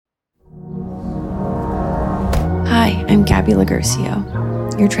I'm Gabby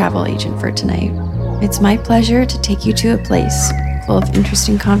Lagercio, your travel agent for tonight. It's my pleasure to take you to a place full of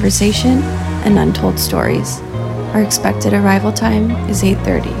interesting conversation and untold stories. Our expected arrival time is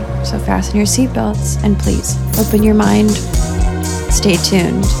 8:30, so fasten your seatbelts and please open your mind. Stay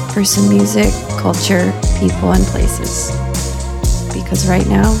tuned for some music, culture, people, and places. Because right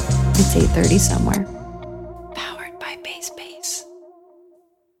now, it's 8:30 somewhere. Powered by Base.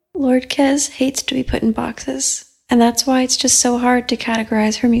 Lord Kes hates to be put in boxes, and that's why it's just so hard to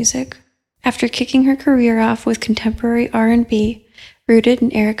categorize her music. After kicking her career off with contemporary R&B, rooted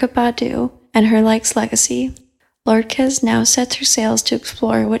in Erykah Badu and her likes legacy, Lord Kes now sets her sails to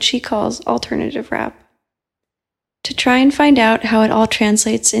explore what she calls alternative rap. To try and find out how it all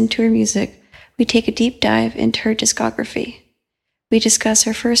translates into her music, we take a deep dive into her discography. We discuss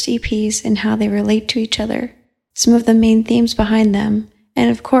her first EPs and how they relate to each other, some of the main themes behind them, and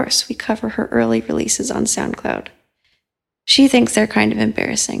of course, we cover her early releases on SoundCloud. She thinks they're kind of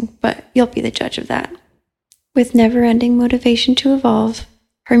embarrassing, but you'll be the judge of that. With never-ending motivation to evolve,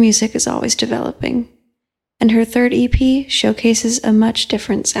 her music is always developing, and her third EP showcases a much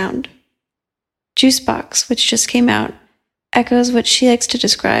different sound. Juicebox, which just came out, echoes what she likes to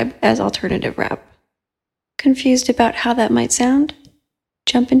describe as alternative rap. Confused about how that might sound?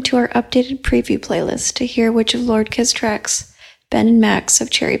 Jump into our updated preview playlist to hear which of Lord Kes tracks Ben and Max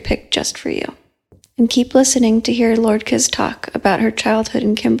have cherry-picked just for you. And keep listening to hear Lord Kes talk about her childhood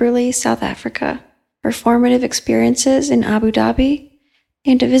in Kimberley, South Africa, her formative experiences in Abu Dhabi,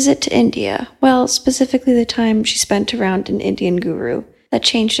 and a visit to India, well, specifically the time she spent around an Indian guru that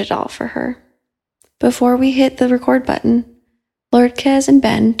changed it all for her. Before we hit the record button, Lord Kes and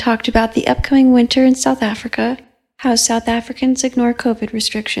Ben talked about the upcoming winter in South Africa, how South Africans ignore COVID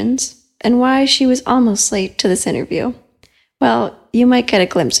restrictions, and why she was almost late to this interview. Well, you might get a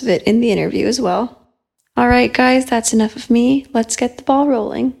glimpse of it in the interview as well. All right, guys, that's enough of me. Let's get the ball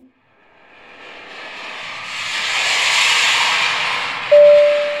rolling.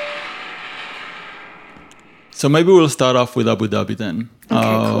 So maybe we'll start off with Abu Dhabi then. Okay,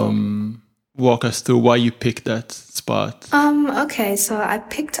 cool. Walk us through why you picked that spot. Okay, so I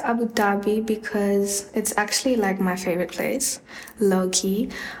picked Abu Dhabi because it's actually like my favorite place, low-key.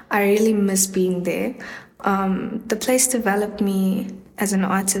 I really miss being there. The place developed me as an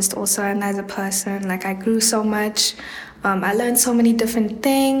artist also and as a person. Like, I grew so much. I learned so many different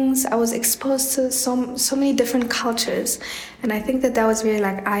things. I was exposed to so many different cultures. And I think that was really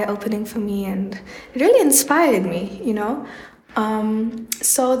like eye-opening for me, and it really inspired me, you know?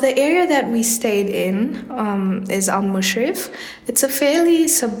 So the area that we stayed in is Al Mushrif. It's a fairly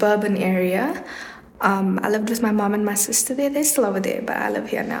suburban area. I lived with my mom and my sister there. They're still over there, but I live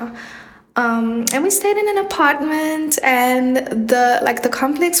here now. And we stayed in an apartment, and the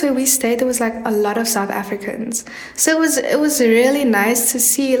complex where we stayed, there was like a lot of South Africans. So it was really nice to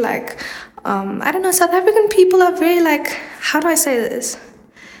see, like, I don't know, South African people are very, like, how do I say this?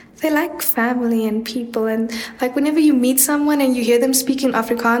 They like family and people, and like whenever you meet someone and you hear them speaking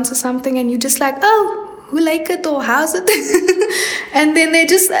Afrikaans or something, and you just like, oh, who like it or how's it? And then they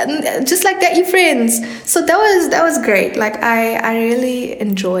just like get you friends. So that was great. Like I really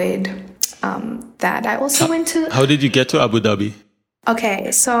enjoyed that. I also went to. How did you get to Abu Dhabi?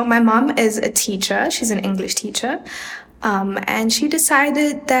 Okay, so my mom is a teacher. She's an English teacher. And she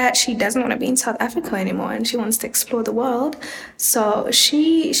decided that she doesn't want to be in South Africa anymore and she wants to explore the world. So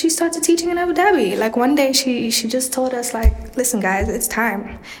she started teaching in Abu Dhabi. Like one day she just told us, like, listen guys, it's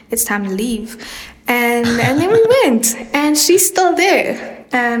time to leave. And then we went, and she's still there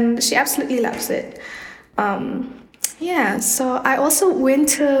and she absolutely loves it. So I also went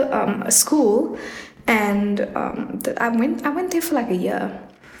to a school, and I went there for like a year.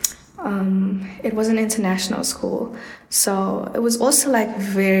 It was an international school, so it was also like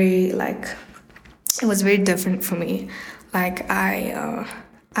it was very different for me. Like I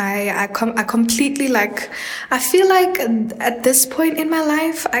completely, like, I feel like at this point in my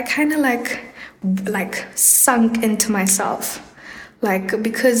life I kind of like sunk into myself, like,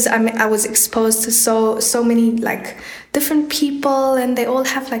 because I was exposed to so many like different people, and they all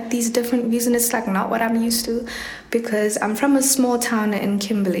have like these different views, and it's like not what I'm used to, because I'm from a small town in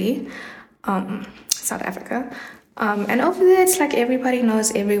Kimberley, South Africa, and over there it's like everybody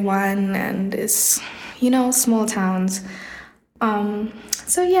knows everyone, and it's, you know, small towns.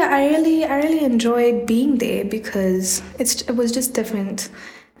 So yeah, I really enjoyed being there because it was just different,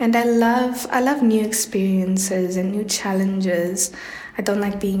 and I love new experiences and new challenges. I don't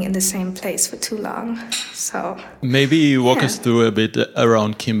like being in the same place for too long. So maybe walk us through a bit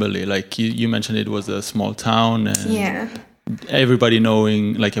around Kimberley. Like you mentioned, it was a small town. And everybody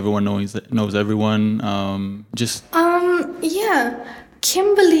everyone knows everyone. Yeah,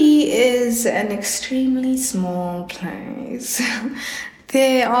 Kimberley is an extremely small place.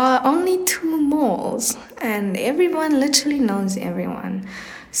 There are only 2 malls, and everyone literally knows everyone.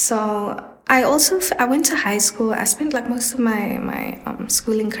 So I went to high school. I spent like most of my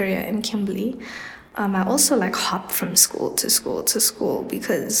schooling career in Kimberley. I also like hopped from school to school to school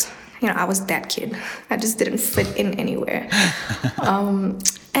because I was that kid. I just didn't fit in anywhere.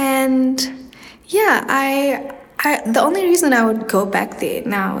 And yeah, I the only reason I would go back there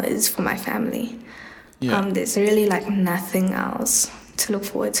now is for my family. Yeah. There's really like nothing else to look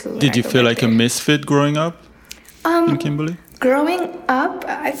forward to. Did you feel like a misfit growing up in Kimberley? Growing up,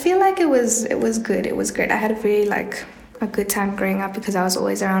 I feel like it was good. It was great. I had a good time growing up because I was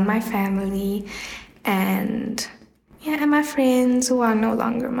always around my family and my friends who are no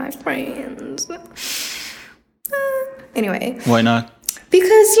longer my friends. Anyway. Why not?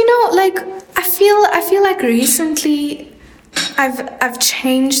 Because I feel like recently I've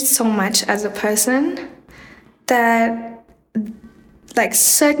changed so much as a person that like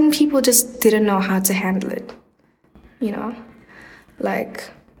certain people just didn't know how to handle it. Like,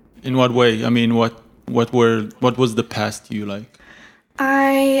 in what way? I mean, what was the past you like?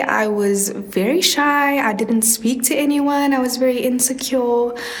 I was very shy. I didn't speak to anyone. I was very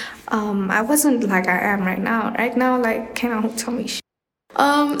insecure. I wasn't like I am right now. Right now, like, can't tell me shit.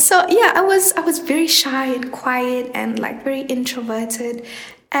 So yeah, I was very shy and quiet and like very introverted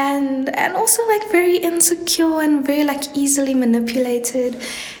and also like very insecure and very like easily manipulated.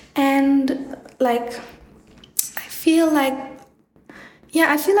 And like I feel like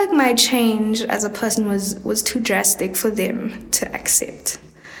my change as a person was too drastic for them to accept.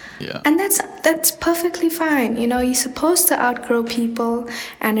 Yeah. And that's perfectly fine. You're supposed to outgrow people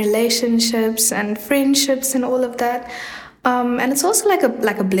and relationships and friendships and all of that. And it's also like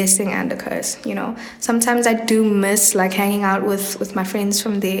a blessing and a curse. Sometimes I do miss like hanging out with my friends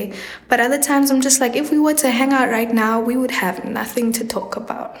from there, but other times I'm just like, if we were to hang out right now, we would have nothing to talk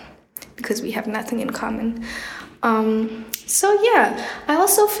about because we have nothing in common. So yeah, I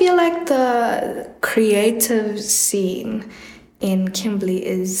also feel like the creative scene in Kimberley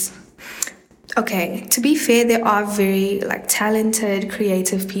is okay. To be fair, there are very like talented,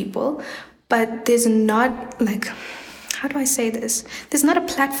 creative people, but there's not like, how do I say this? There's not a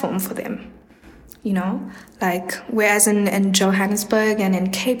platform for them, like whereas in Johannesburg and in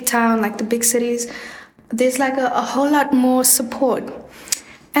Cape Town, like the big cities, there's like a whole lot more support.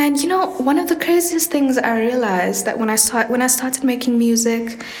 And one of the craziest things I realized that when I started making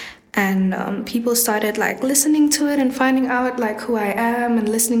music and people started like listening to it and finding out like who I am and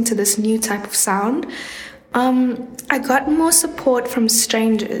listening to this new type of sound, I got more support from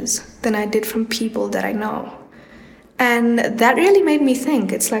strangers than I did from people that I know. And that really made me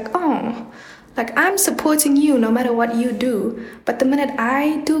think. It's like, oh, like I'm supporting you no matter what you do, but the minute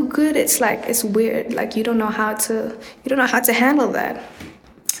I do good, it's like it's weird. Like you don't know how to handle that.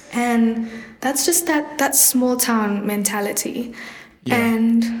 And that's just that small town mentality. Yeah.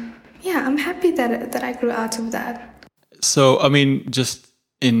 And yeah, I'm happy that I grew out of that. So, I mean, just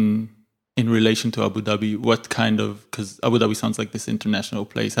in relation to Abu Dhabi, what kind of, because Abu Dhabi sounds like this international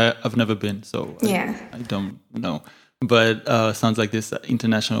place. I've never been, so yeah. I don't know. But sounds like this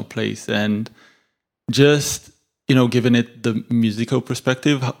international place. And just, given it the musical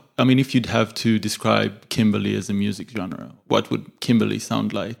perspective, I mean, if you'd have to describe Kimberley as a music genre, what would Kimberley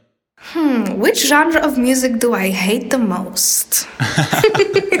sound like? Which genre of music do I hate the most?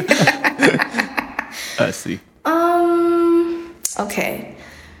 I see. Okay.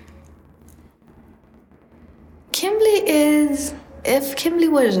 If Kimberley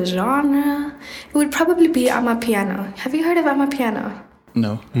was a genre, it would probably be Amapiano. Have you heard of Amapiano?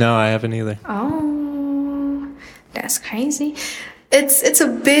 No. No, I haven't either. Oh, that's crazy. It's a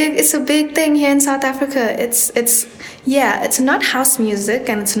big thing here in South Africa. It's not house music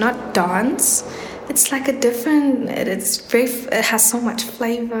and it's not dance. It's like it has so much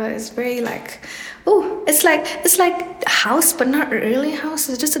flavor. It's very like, it's like house, but not really house.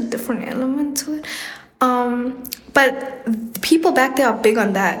 It's just a different element to it. But people back there are big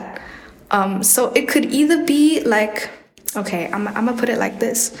on that. So it could either be like, okay, I'm gonna put it like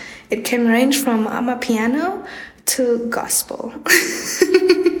this. It can range from Amapiano to gospel.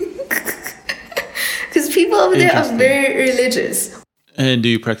 Because people over there are very religious. And do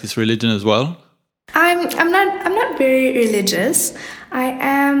you practice religion as well? I'm not very religious. I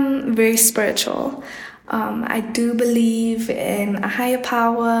am very spiritual. I do believe in a higher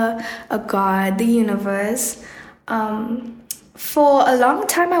power, a God, the universe. For a long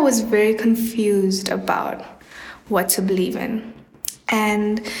time, I was very confused about what to believe in.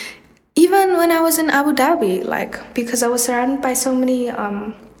 And even when I was in Abu Dhabi, because I was surrounded by so many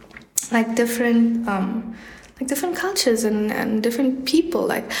different cultures and different people.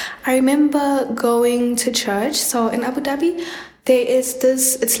 Like, I remember going to church. So in Abu Dhabi, there is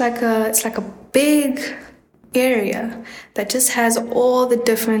this. It's like a big area that just has all the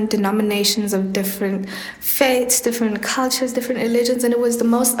different denominations of different faiths, different cultures, different religions, and it was the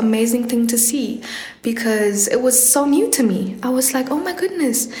most amazing thing to see because it was so new to me. I was like, oh my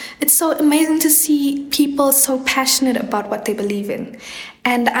goodness, it's so amazing to see people so passionate about what they believe in.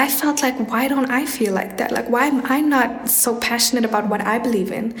 And I felt like, why don't I feel like that? Like, why am I not so passionate about what I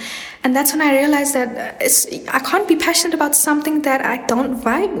believe in? And that's when I realized that I can't be passionate about something that I don't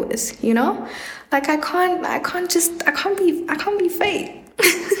vibe with, you know? Like, I can't be fake.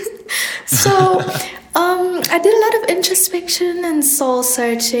 So, I did a lot of introspection and soul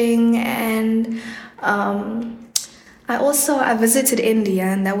searching, and I visited India,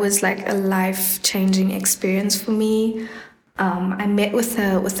 and that was like a life-changing experience for me. I met with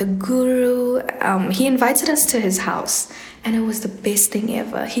a guru. He invited us to his house, and it was the best thing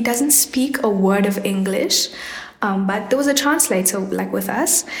ever. He doesn't speak a word of English, but there was a translator like with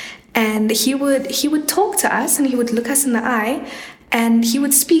us, and he would talk to us, and he would look us in the eye, and he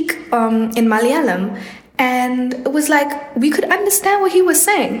would speak in Malayalam, and it was like we could understand what he was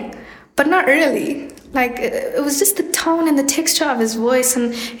saying, but not really. Like, it was just the tone and the texture of his voice,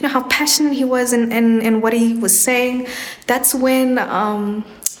 and you know how passionate he was in what he was saying. That's when I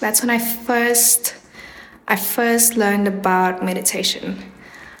first learned about meditation.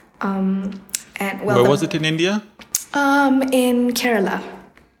 Where was it in India? In Kerala.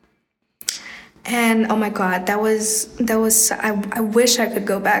 And oh my God, that was I wish I could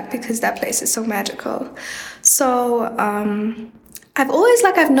go back because that place is so magical. So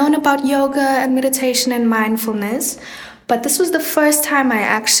I've known about yoga and meditation and mindfulness, but this was the first time I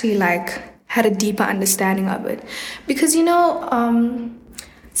actually had a deeper understanding of it. Because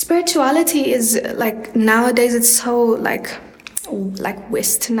spirituality is nowadays it's so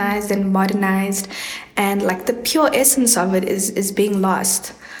westernized and modernized, and the pure essence of it is being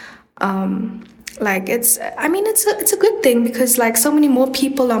lost. It's a good thing because so many more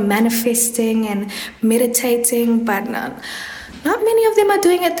people are manifesting and meditating, but not many of them are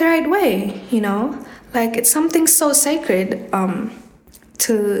doing it the right way, you know? It's something so sacred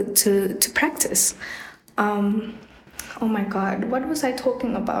to practice. Oh my God, what was I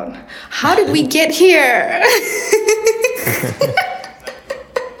talking about? How did we get here?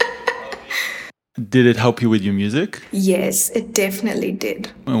 Did it help you with your music? Yes, it definitely did.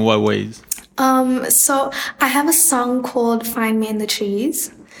 In what ways? So I have a song called Find Me in the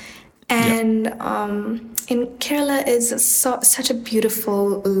Trees. And in Kerala is such a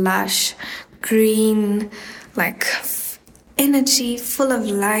beautiful, lush, green, energy, full of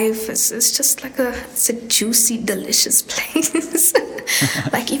life. It's just it's a juicy, delicious place.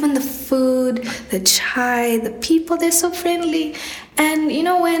 Even the food, the chai, the people, they're so friendly. And you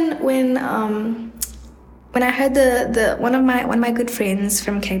know when I heard one of my good friends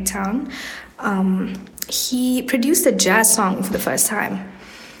from Cape Town, he produced a jazz song for the first time.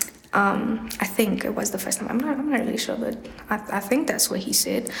 I think it was the first time. I'm not really sure, but I think that's what he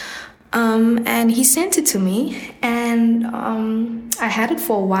said. And he sent it to me, and I had it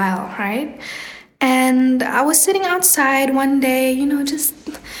for a while, right? And I was sitting outside one day, just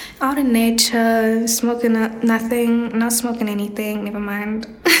out in nature, smoking nothing, not smoking anything, never mind.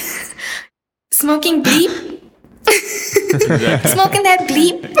 Smoking bleep. Smoking that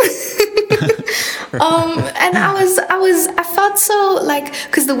bleep. And I felt so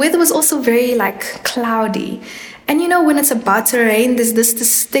because the weather was also very cloudy, and when it's about to rain, there's this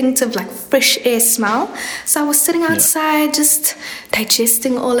distinctive fresh air smell. So I was sitting outside just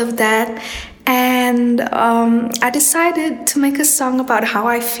digesting all of that, and I decided to make a song about how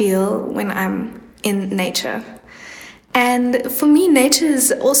I feel when I'm in nature. And for me, nature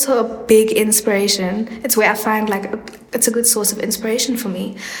is also a big inspiration. It's where I find it's a good source of inspiration for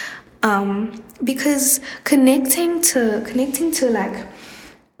me. Because connecting to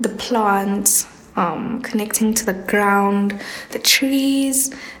the plants, connecting to the ground, the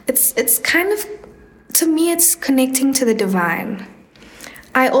trees, it's kind of, to me, it's connecting to the divine.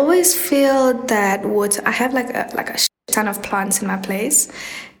 I always feel that I have a ton of plants in my place,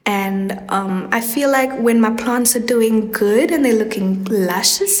 and I feel like when my plants are doing good and they're looking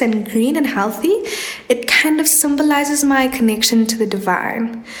luscious and green and healthy, it kind of symbolizes my connection to the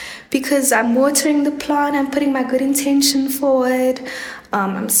divine. Because I'm watering the plant, I'm putting my good intention forward,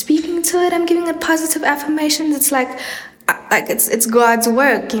 I'm speaking to it, I'm giving it positive affirmations. It's it's God's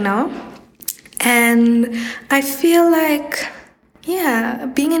work, And I feel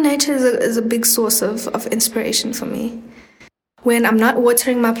being in nature nature is a big source of inspiration for me. When I'm not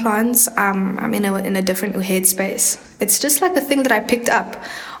watering my plants, I'm in a different headspace. It's just like a thing that I picked up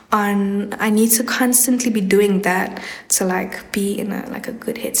on. I need to constantly be doing that to like be in a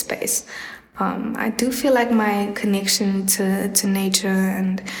good headspace. I do feel like my connection to nature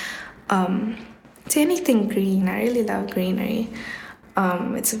and to anything green. I really love greenery.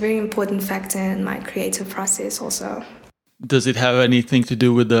 It's a very important factor in my creative process also. Does it have anything to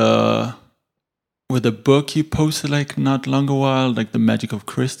do with the book you posted like not long a while, like The Magic of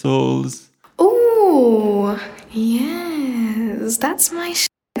Crystals? Oh, yes, that's my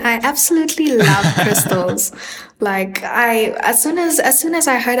I absolutely love crystals. Like as soon as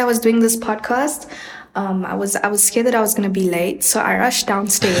I heard I was doing this podcast, I was scared that I was gonna be late, so I rushed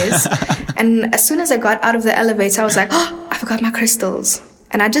downstairs. And as soon as I got out of the elevator, I was like, oh, I forgot my crystals.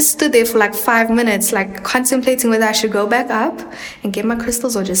 And I just stood there for like 5 minutes, like contemplating whether I should go back up and get my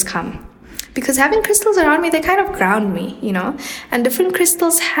crystals or just come. Because having crystals around me, they kind of ground me, you know? And different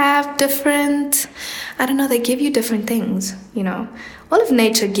crystals have different, I don't know, they give you different things, you know? All of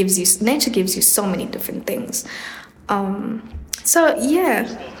nature gives you so many different things. So yeah.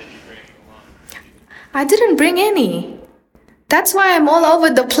 I didn't bring any. That's why I'm all over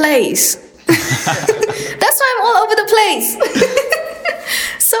the place. That's why I'm all over the place.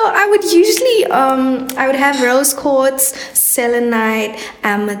 So I would usually, I would have rose quartz, selenite,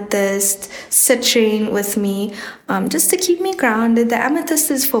 amethyst, citrine with me, just to keep me grounded. The amethyst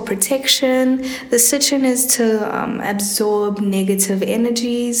is for protection. The citrine is to absorb negative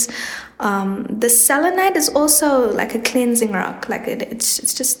energies. The selenite is also like a cleansing rock. Like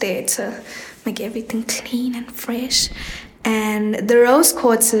it's just there to make everything clean and fresh. And the rose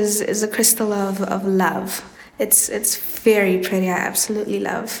quartz is a crystal of love. It's very pretty. I absolutely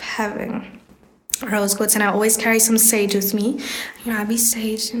love having rose quartz, and I always carry some sage with me. You know, I be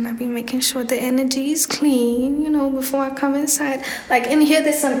sage and I be making sure the energy is clean, you know, before I come inside. Like in here,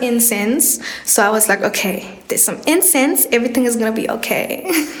 there's some incense. So I was like, okay, there's some incense. Everything is gonna be okay.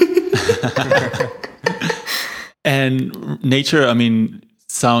 And nature, I mean,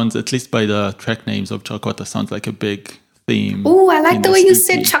 sounds, at least by the track names of Chakota, sounds like a big theme. Oh, I like the way you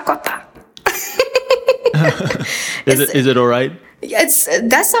said Chakota. Is it all right?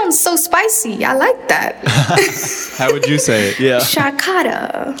 That sounds so spicy. I like that. How would you say it? Yeah.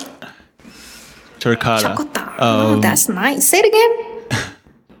 Chakota. Chakota. Oh, that's nice. Say it again.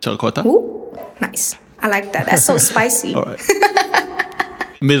 Chakota. Ooh, nice. I like that. That's so spicy. All right.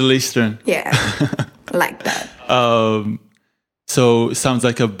 Middle Eastern. Yeah. I like that. So it sounds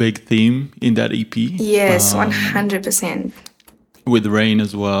like a big theme in that EP. Yes, 100%. With rain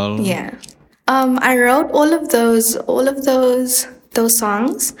as well. Yeah. I wrote all of those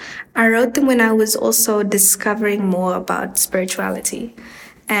songs. I wrote them when I was also discovering more about spirituality,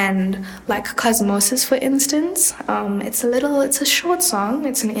 and like Cosmosis, for instance. It's a short song.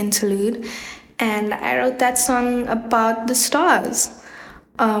 It's an interlude, and I wrote that song about the stars,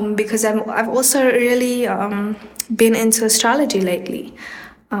 because I've also really been into astrology lately.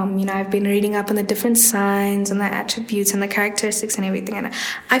 You know, I've been reading up on the different signs and the attributes and the characteristics and everything. And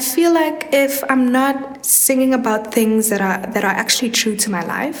I feel like if I'm not singing about things that are actually true to my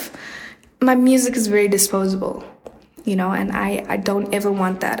life, my music is very disposable, you know, and I don't ever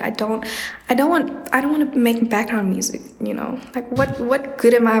want that. I don't want to make background music, you know. Like what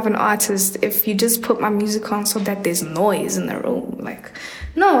good am I of an artist if you just put my music on so that there's noise in the room? Like,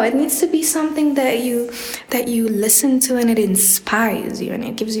 no, it needs to be something that you listen to and it inspires you and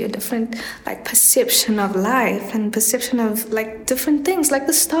it gives you a different like perception of life and perception of like different things, like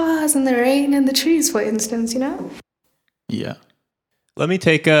the stars and the rain and the trees, for instance, you know? Yeah. Let me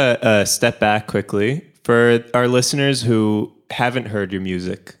take a step back quickly. For our listeners who haven't heard your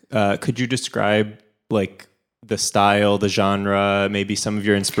music, could you describe like the style, the genre, maybe some of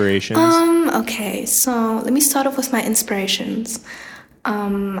your inspirations? Okay, so let me start off with my inspirations.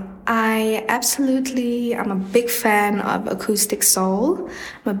 I'm a big fan of acoustic soul.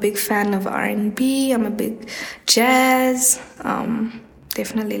 I'm a big fan of R&B. I'm a big jazz.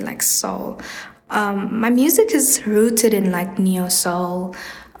 Definitely like soul. My music is rooted in like neo soul,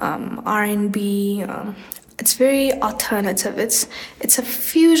 R&B. It's very alternative. It's a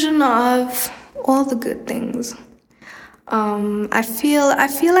fusion of all the good things. I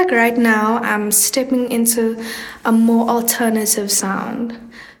feel like right now I'm stepping into a more alternative sound.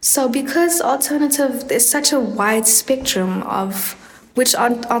 So because alternative, there's such a wide spectrum of which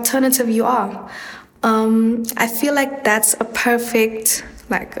alternative you are. I feel like that's a perfect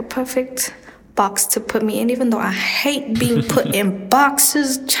box to put me in, even though I hate being put in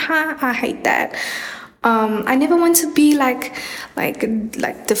boxes. I hate that. I never want to be like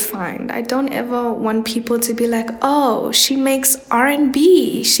defined. I don't ever want people to be like, oh, she makes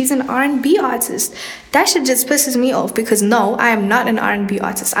R&B. She's an R&B artist. That shit just pisses me off because no, I am not an R&B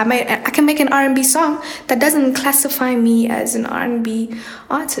artist. I can make an R&B song that doesn't classify me as an R&B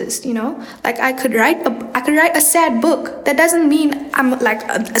artist. You know, like I could write a sad book. That doesn't mean I'm like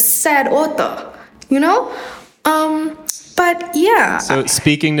a sad author. You know. But yeah. So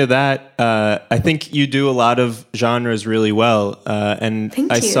speaking to that, I think you do a lot of genres really well. And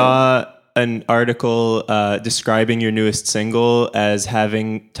Thank I you. saw an article describing your newest single as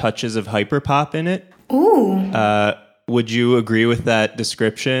having touches of hyperpop in it. Ooh. Would you agree with that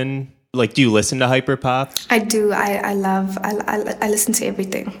description? Like, do you listen to hyperpop? I do. I listen to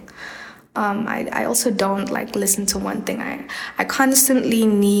everything. I also don't like listen to one thing. I constantly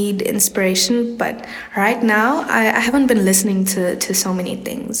need inspiration, but right now I haven't been listening to so many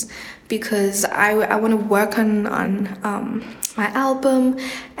things because I want to work on my album,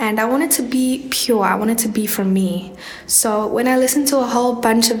 and I want it to be pure. I want it to be for me. So when I listen to a whole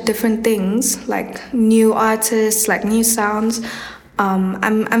bunch of different things, like new artists, like new sounds,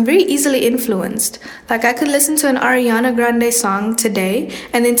 I'm very easily influenced. Like I could listen to an Ariana Grande song today,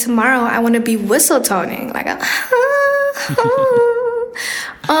 and then tomorrow I want to be whistle toning, like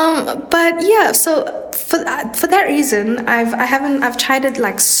but yeah. So for that reason, I've tried to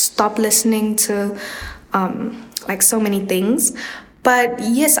like stop listening to like so many things. But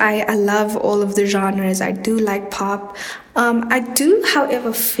yes, I love all of the genres. I do like pop. I do,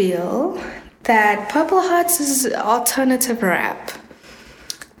 however, feel that Purple Hearts is alternative rap.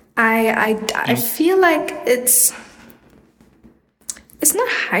 I feel like it's not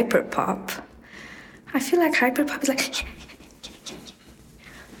hyper pop. I feel like hyper pop is like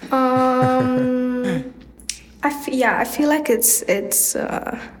I feel like it's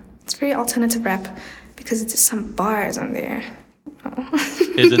very alternative rap because it's just some bars on there.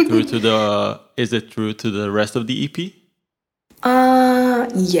 Is it true to the rest of the EP?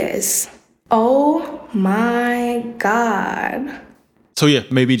 Yes. Oh my God. So yeah,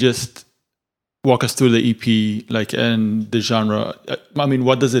 maybe just walk us through the EP, like, and the genre. I mean,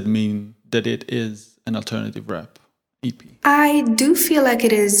 what does it mean that it is an alternative rap EP? I do feel like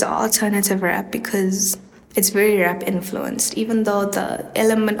it is alternative rap because it's very rap influenced, even though the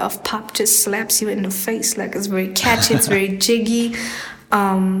element of pop just slaps you in the face. Like it's very catchy, it's very jiggy.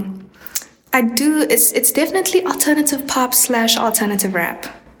 It's definitely alternative pop / alternative rap.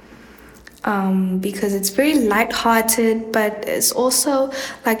 Because it's very lighthearted, but it's also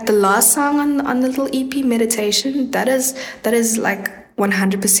like the last song on the little EP, Meditation, that is like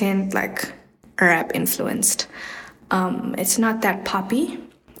 100% like rap influenced. It's not that poppy.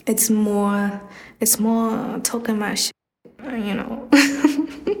 It's more talking my shit, you know.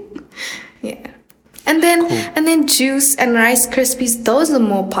 Yeah. And then Juice and Rice Krispies, those are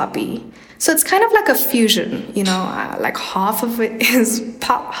more poppy. So it's kind of like a fusion, you know, like half of it is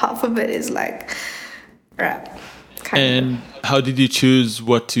pop, half of it is like rap. And how did you choose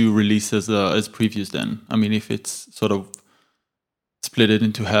what to release as previews then? I mean, if it's sort of split it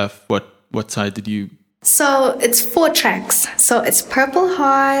into half, what side did you? So it's 4 tracks. So it's Purple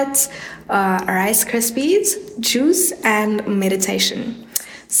Hearts, Rice Krispies, Juice, and Meditation.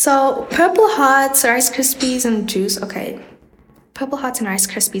 So Purple Hearts, Rice Krispies, and Juice, okay. Purple Hearts and Rice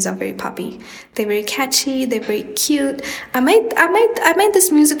Krispies are very poppy. They're very catchy. They're very cute. I made this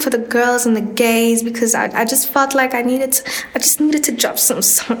music for the girls and the gays because I just felt like I just needed to drop some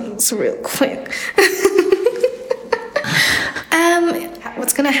songs real quick.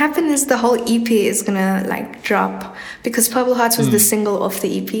 What's gonna happen is the whole EP is gonna like drop because Purple Hearts was the single off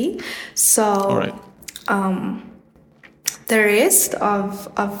the EP. So All right. The rest of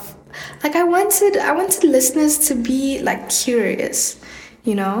like I wanted listeners to be like curious,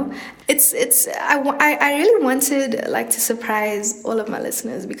 you know. I really wanted like to surprise all of my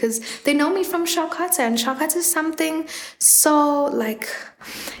listeners because they know me from Shawkata, and Shawkata is something so like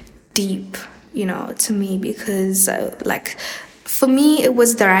deep, you know, to me because like for me it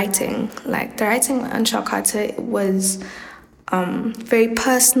was the writing. Like the writing on Shawkata was very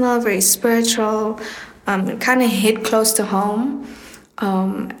personal, very spiritual, kind of hit close to home.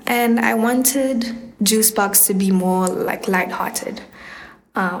 And I wanted Juicebox to be more like lighthearted,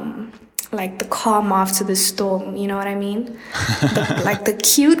 like the calm after the storm, you know what I mean? Like the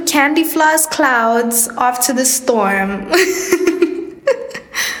cute candy floss clouds after the storm.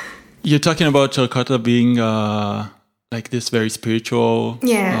 You're talking about Calcutta being like this very spiritual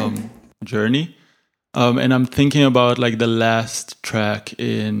journey. And I'm thinking about like the last track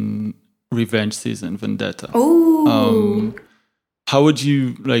in Revenge Season, Vendetta. Ooh. How would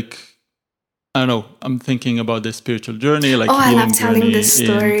you like I don't know, I'm thinking about the spiritual journey, like I healing love telling journey this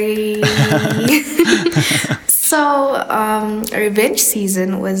story. So, Revenge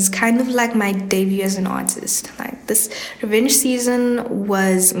Season was kind of like my debut as an artist. Like this Revenge Season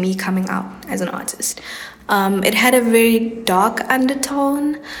was me coming out as an artist. It had a very dark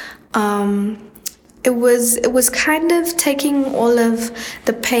undertone. It was kind of taking all of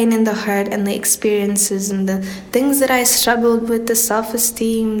the pain and the hurt and the experiences and the things that I struggled with, the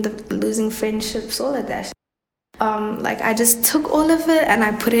self-esteem, the losing friendships, all of that. Like I just took all of it and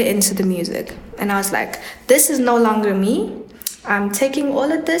I put it into the music. And I was like, this is no longer me. I'm taking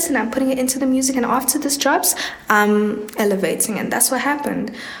all of this and I'm putting it into the music. And after this drops, I'm elevating. And that's what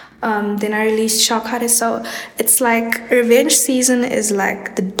happened. Then I released Shock Hearted. So it's like Revenge Season is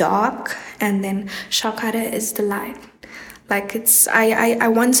like the dark, and then Shock Hearted is the light. Like I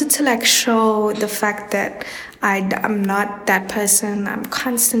wanted to like show the fact that I'm not that person. I'm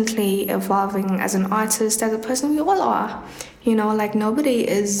constantly evolving as an artist, as a person. We all are, you know, like nobody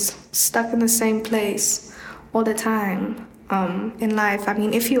is stuck in the same place all the time in life. I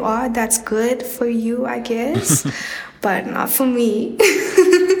mean, if you are, that's good for you, I guess, but not for me.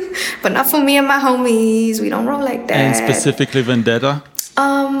 But not for me and my homies. We don't roll like that. And specifically Vendetta?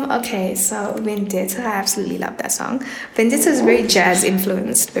 Okay, so Vendetta, I absolutely love that song. Vendetta is very jazz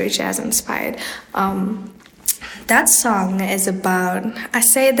influenced, very jazz inspired. That song is about, I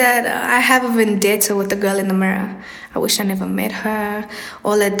say that I have a vendetta with the girl in the mirror. I wish I never met her,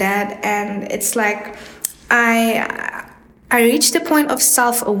 all of that. And it's like, I reached a point of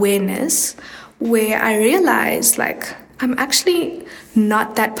self-awareness where I realized like, I'm actually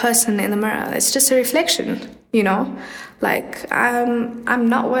not that person in the mirror. It's just a reflection, you know? Like, I'm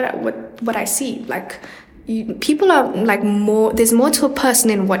not what I see. Like, people are like more, there's more to a person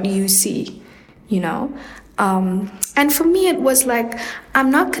than what you see, you know? And for me, it was like, I'm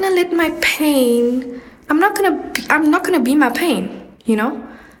not gonna let my pain, I'm not gonna be my pain, you know?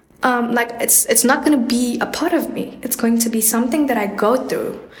 Like, it's not gonna be a part of me. It's going to be something that I go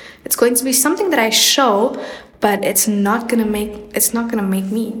through. It's going to be something that I show, but it's not gonna make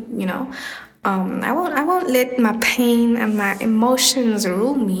me, you know? I won't let my pain and my emotions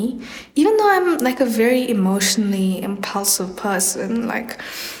rule me, even though I'm like a very emotionally impulsive person. Like,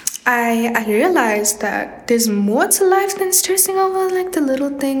 I realized that there's more to life than stressing over like the little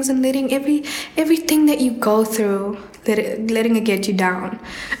things and letting everything that you go through, letting it get you down.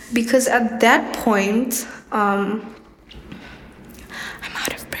 Because at that point, I'm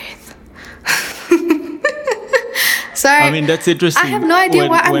out of breath. Sorry. I mean, that's interesting. I have no idea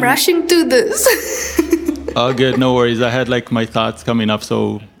why I'm rushing through this. Oh, good. No worries. I had like my thoughts coming up,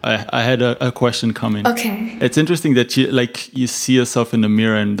 so I had a question coming. Okay. It's interesting that you see yourself in the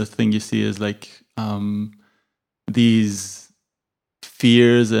mirror, and the thing you see is like these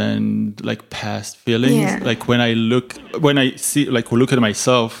fears and like past feelings. Yeah. Like when I look at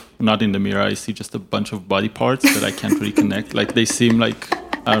myself, not in the mirror, I see just a bunch of body parts that I can't really connect. Like they seem like,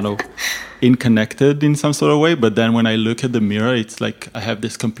 I don't know, unconnected in some sort of way. But then when I look at the mirror, it's like I have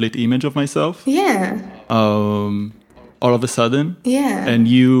this complete image of myself. Yeah. All of a sudden. Yeah.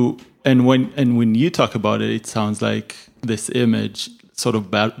 And when you talk about it, it sounds like this image sort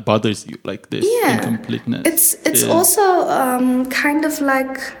of bothers you, like this incompleteness. It's also kind of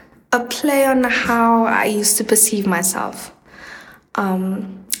like a play on how I used to perceive myself.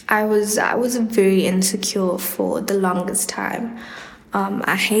 I was very insecure for the longest time.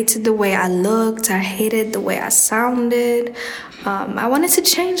 I hated the way I looked. I hated the way I sounded. I wanted to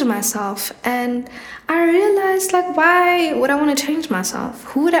change myself, and I realized, like, why would I want to change myself?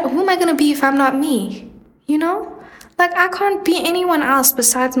 Who am I gonna be if I'm not me? You know, like I can't be anyone else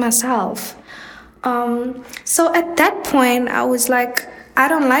besides myself. So at that point, I was like, I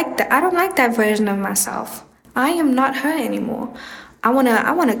don't like that. I don't like that version of myself. I am not her anymore. I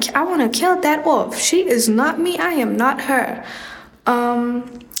wanna kill that off. She is not me. I am not her.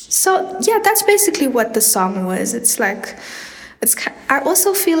 So yeah, that's basically what the song was. It's like, I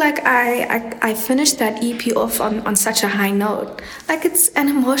also feel like I finished that EP off on such a high note. Like it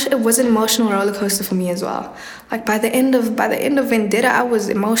was an emotional roller coaster for me as well. Like by the end of Vendetta, I was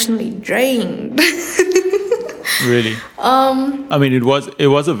emotionally drained. Really? I mean, it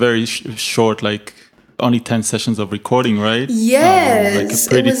was a very short, like only 10 sessions of recording, right? Yes, like a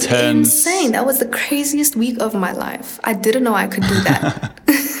pretty it was tense. insane. That was the craziest week of my life. I didn't know I could do that.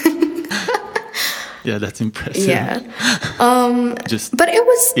 Yeah, that's impressive. Yeah. But it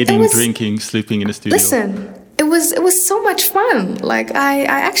was eating, drinking, sleeping in the studio. Listen, it was so much fun. Like I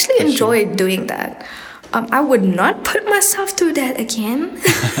actually enjoyed doing that. I would not put myself through that again.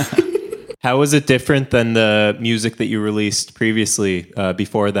 How was it different than the music that you released previously,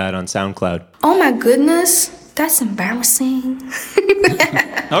 before that on SoundCloud? Oh my goodness, that's embarrassing.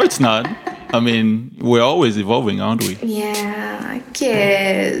 No, it's not. I mean, we're always evolving, aren't we? Yeah, I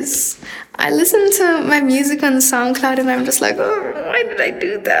guess. I listen to my music on SoundCloud and I'm just like, oh, why did I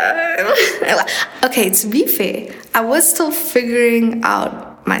do that? Okay, to be fair, I was still figuring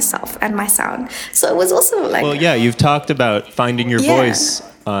out myself and my sound. So it was also like... Well, yeah, you've talked about finding your Yeah. voice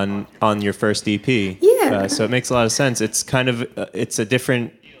on your first EP. Yeah. So it makes a lot of sense. It's kind of it's a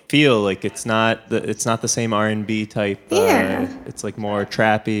different feel. Like it's not the same R&B type. Yeah. It's like more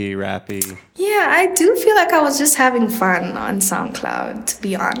trappy, rappy. Yeah, I do feel like I was just having fun on SoundCloud, to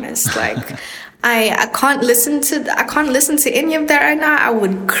be honest. Like, I can't listen to any of that right now. I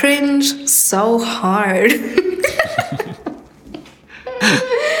would cringe so hard.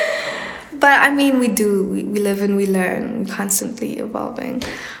 But I mean, we live and we learn, constantly evolving.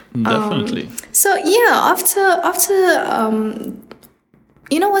 Definitely. So yeah, after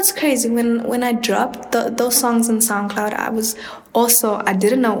you know what's crazy? When I dropped those songs on SoundCloud, I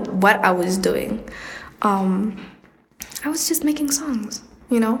didn't know what I was doing. I was just making songs,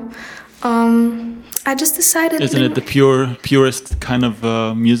 you know. I just decided. Isn't it the purest kind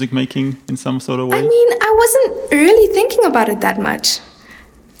of music making in some sort of way? I mean, I wasn't really thinking about it that much.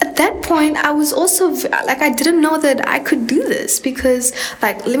 At that point, I was also like, I didn't know that I could do this because,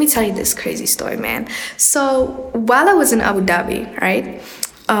 like, let me tell you this crazy story, man. So while I was in Abu Dhabi, right,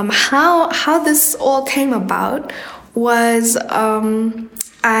 how this all came about was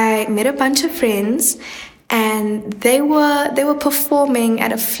I met a bunch of friends, and they were performing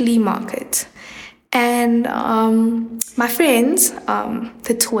at a flea market. And my friends,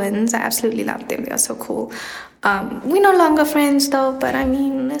 the twins, I absolutely love them. They are so cool. We're no longer friends though, but I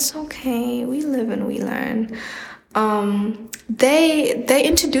mean, it's okay. We live and we learn. They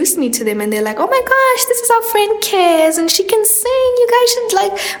introduced me to them and they're like, oh my gosh, this is our friend Kez and she can sing. You guys should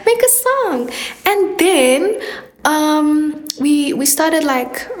like make a song. And then we started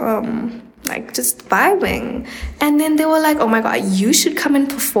like just vibing. And then they were like, oh my God, you should come and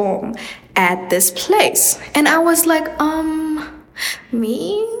perform at this place. And I was like,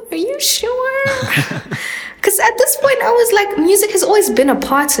 me? Are you sure? Because at this point I was like, music has always been a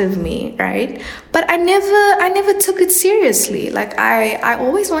part of me, right? But I never took it seriously. Like I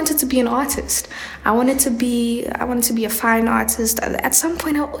always wanted to be an artist. I wanted to be a fine artist. At some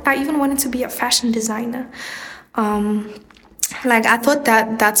point I even wanted to be a fashion designer. Like I thought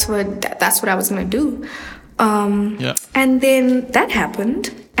that's what I was gonna do. Yeah. And then that happened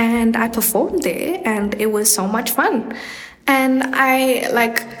and I performed there and it was so much fun. And I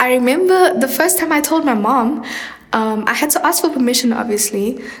remember the first time I told my mom, I had to ask for permission,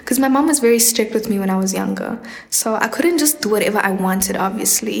 obviously, because my mom was very strict with me when I was younger. So I couldn't just do whatever I wanted,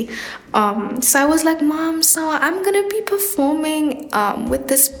 obviously. So I was like, Mom, so I'm going to be performing with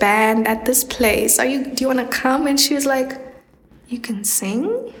this band at this place. Do you want to come? And she was like, you can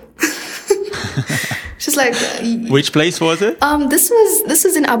sing? She's like, which place was it? This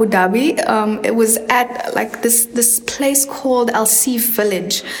was in Abu Dhabi. It was at like this place called Al Seef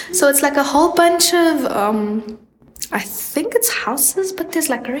Village. So it's like a whole bunch of I think it's houses, but there's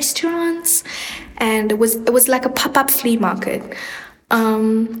like restaurants, and it was like a pop-up flea market.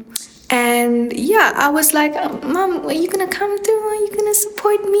 And yeah, I was like, Mom, are you gonna come through? Are you gonna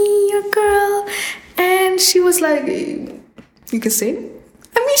support me, your girl? And she was like, you can sing?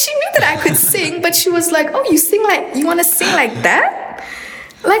 I mean, she knew that I could sing, but she was like, oh, you want to sing like that?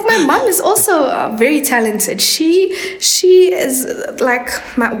 Like, my mom is also very talented. She is like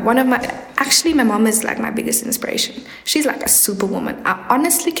my mom is like my biggest inspiration. She's like a superwoman. I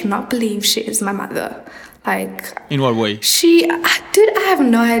honestly cannot believe she is my mother. Like, in what way? I have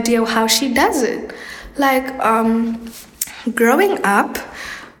no idea how she does it. Like, growing up,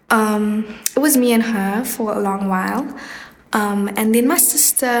 it was me and her for a long while. And then my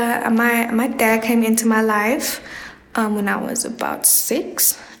sister, my dad came into my life when I was about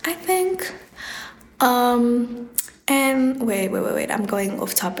 6, I think. And wait, I'm going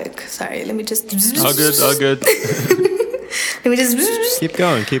off topic. Sorry, let me just... All good. Let me just... Keep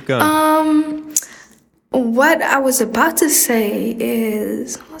going. What I was about to say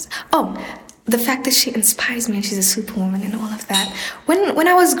is... the fact that she inspires me and she's a superwoman and all of that. When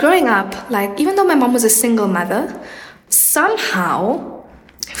I was growing up, like, even though my mom was a single mother, somehow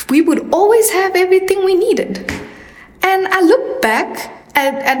we would always have everything we needed. And I look back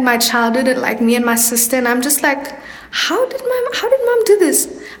at my childhood and like me and my sister, and I'm just like, how did mom do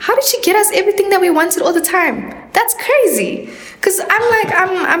this? How did she get us everything that we wanted all the time? That's crazy. Because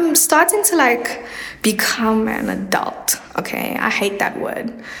I'm starting to like become an adult. Okay, I hate that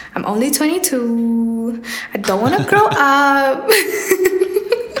word. I'm only 22. I don't want to grow up.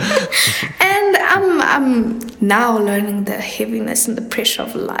 And I'm now learning the heaviness and the pressure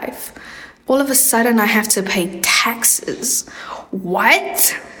of life. All of a sudden, I have to pay taxes.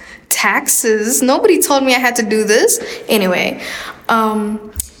 What? Taxes? Nobody told me I had to do this. Anyway,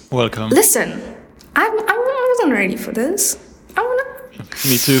 Welcome. listen, I wasn't ready for this.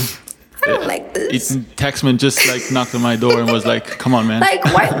 Me too. I don't like this. Taxman just like knocked on my door and was like, "Come on, man." Like,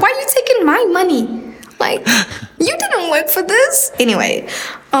 why are you taking my money? Like, you didn't work for this. Anyway,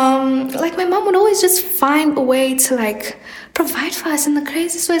 like my mom would always just find a way to like provide for us in the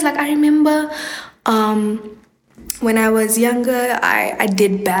craziest ways. Like I remember when I was younger, I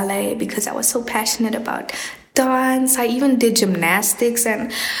did ballet because I was so passionate about dance. I even did gymnastics,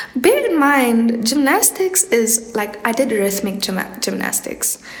 and bear in mind, gymnastics is like, I did rhythmic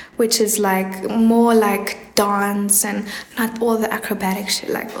gymnastics, which is like more like dance and not all the acrobatic shit,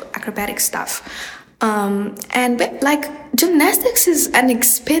 like acrobatic stuff. Like gymnastics is an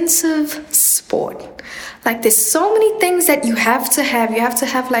expensive sport. Like there's so many things that you have to have. You have to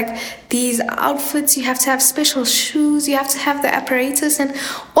have like these outfits, you have to have special shoes, you have to have the apparatus, and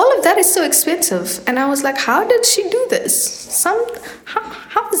all of that is so expensive. And I was like, how did she do this?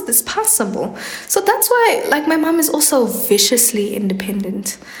 How is this possible? So that's why like my mom is also viciously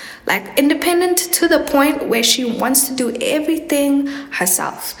independent. Like independent to the point where she wants to do everything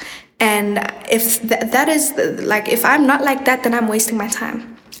herself. And if that is like, if I'm not like that, then I'm wasting my time.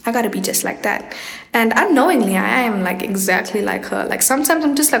 I gotta be just like that. And unknowingly, I am like exactly like her. Like sometimes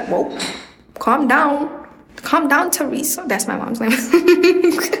I'm just like, whoa, calm down, Teresa. That's my mom's name.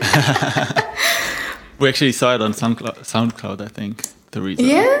 We actually saw it on SoundCloud, I think. Teresa.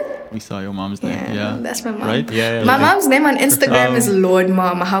 Yeah? We saw your mom's name. Yeah. That's my mom. Right? Yeah. My mom's name on Instagram is Lord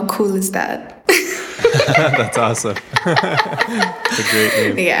Mom. How cool is that? That's awesome. It's a great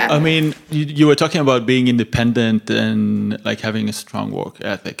name. Yeah. I mean, you were talking about being independent and like having a strong work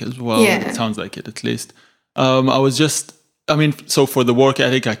ethic as well. Yeah. It sounds like it, at least. So for the work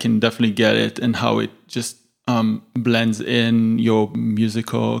ethic, I can definitely get it, and how it just blends in your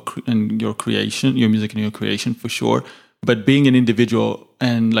musical and your creation, your music and your creation for sure. But being an individual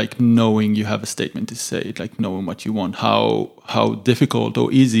and like knowing you have a statement to say, like knowing what you want, how difficult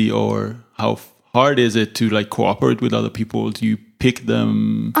or easy or how hard is it to like cooperate with other people? Do you pick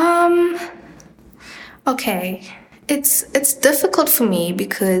them? Okay. It's difficult for me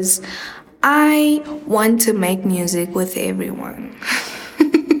because I want to make music with everyone.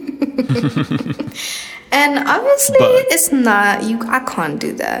 And obviously it's not, I can't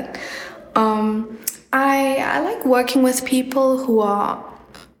do that. I like working with people who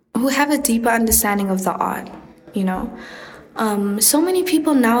have a deeper understanding of the art, you know. So many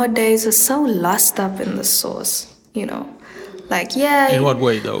people nowadays are so lost up in the source, you know. Like, yeah. In what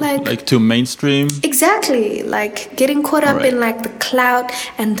way though? Like to mainstream? Exactly. Like getting caught up in like the clout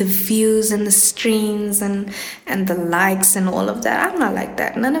and the views and the streams and the likes and all of that. I'm not like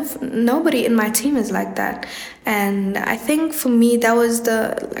that. Nobody in my team is like that. And I think for me that was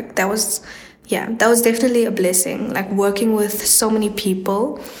definitely a blessing. Like working with so many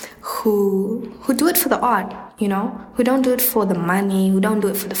people who do it for the art, you know, who don't do it for the money, who don't do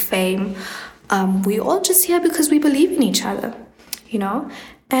it for the fame. We all just here because we believe in each other, you know?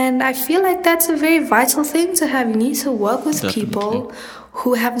 And I feel like that's a very vital thing to have. You need to work with people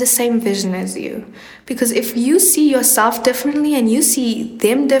who have the same vision as you. Because if you see yourself differently and you see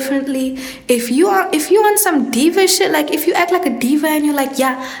them differently, if you on some diva shit, like if you act like a diva and you're like,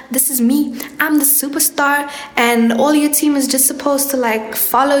 yeah, this is me, I'm the superstar, and all your team is just supposed to like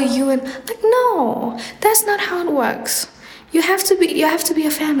follow you, and like, no, that's not how it works. You have to be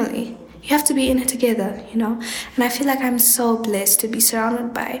a family. You have to be in it together, you know? And I feel like I'm so blessed to be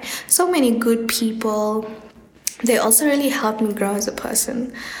surrounded by so many good people. They also really helped me grow as a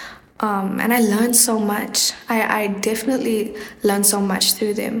person. And I learned so much. I definitely learned so much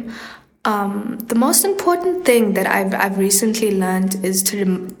through them. The most important thing that I've recently learned is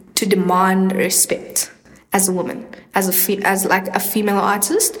to demand respect as a woman, as a female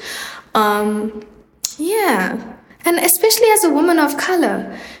artist. Yeah. And especially as a woman of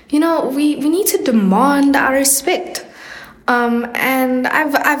color, you know, we need to demand our respect. And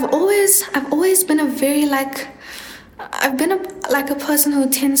I've always been a person who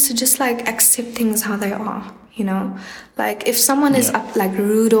tends to just like accept things how they are, you know. Like if someone is like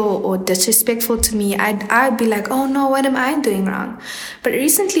rude or disrespectful to me, I'd be like, oh no, what am I doing wrong? But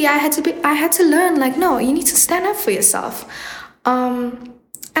recently I had to learn, like, no, you need to stand up for yourself.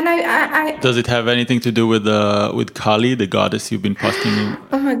 And I Does it have anything to do with Kali, the goddess you've been posting?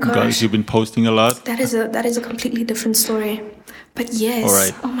 oh my gosh, goddess you've been posting a lot. that is a completely different story. But yes, All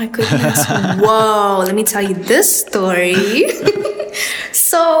right. oh my goodness, whoa! Let me tell you this story.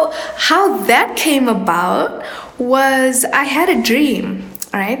 So how that came about was I had a dream.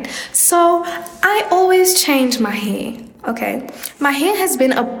 All right, so I always change my hair. Okay, my hair has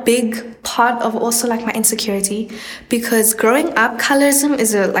been a big part of also like my insecurity, because growing up, colorism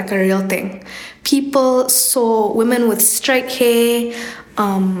is a real thing. People saw women with straight hair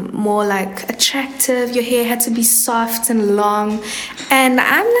more like attractive. Your hair had to be soft and long, and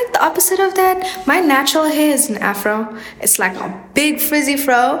I'm like the opposite of that. My natural hair is an afro. It's like a big frizzy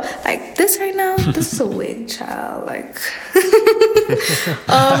fro, like this right now. This is a wig, child. Like,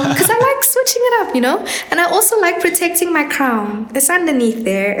 because I like switching it up, you know. And I also like protecting my crown. It's underneath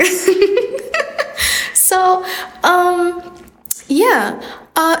there. So, yeah.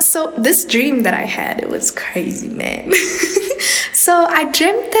 So this dream that I had, it was crazy, man. So I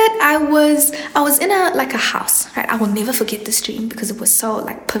dreamt that I was in a house, right? I will never forget this dream because it was so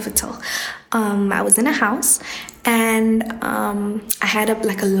like pivotal. I was in a house, and I had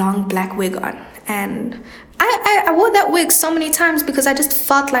a long black wig on, and I wore that wig so many times because I just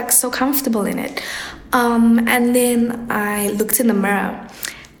felt like so comfortable in it. And then I looked in the mirror.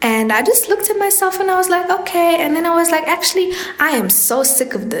 And I just looked at myself and I was like, okay. And then I was like, actually, I am so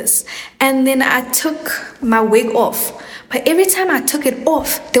sick of this. And then I took my wig off. But every time I took it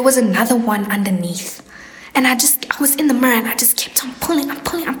off, there was another one underneath. And I was in the mirror and I just kept on pulling,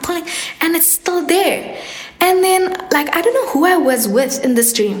 and it's still there. And then, I don't know who I was with in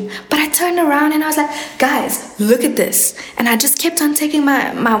this dream, but I turned around and I was like, guys, look at this. And I just kept on taking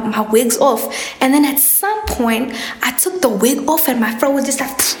my wigs off. And then at some point, I took the wig off and my fro was just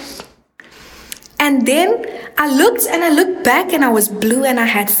like... And then I looked back and I was blue and I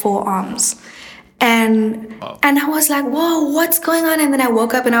had 4 arms. And I was like, whoa, what's going on? And then I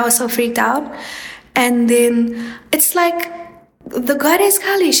woke up and I was so freaked out. And then it's like the goddess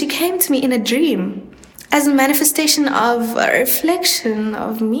Kali, she came to me in a dream as a manifestation of a reflection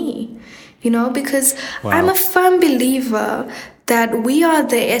of me, you know, because I'm a firm believer that we are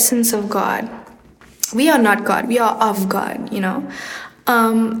the essence of God. We are not God, we are of God, you know.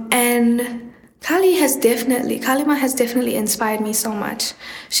 And Kalima has definitely inspired me so much.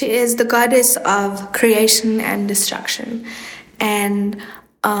 She is the goddess of creation and destruction. And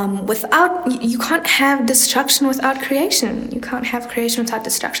you can't have destruction without creation. You can't have creation without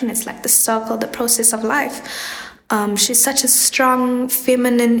destruction. It's like the circle, the process of life. She's such a strong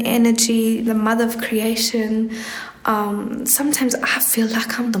feminine energy, the mother of creation. Sometimes I feel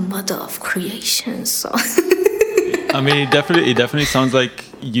like I'm the mother of creation. So, I mean, it definitely sounds like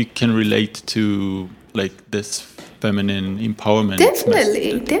you can relate to like this feminine empowerment.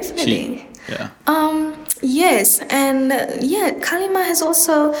 Definitely. Yes, and Kalima has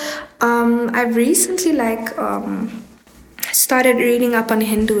also. I've recently started reading up on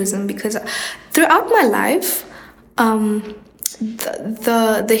Hinduism because throughout my life,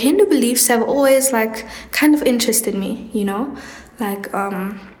 the Hindu beliefs have always kind of interested me. You know,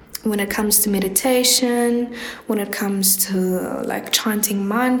 when it comes to meditation, when it comes to chanting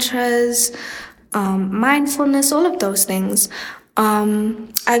mantras, mindfulness, all of those things.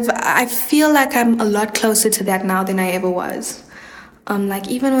 I feel like I'm a lot closer to that now than I ever was.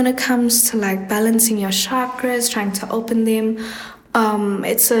 Even when it comes to balancing your chakras, trying to open them,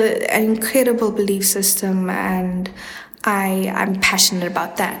 it's an incredible belief system, and I'm passionate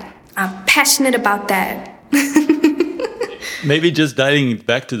about that. Maybe just diving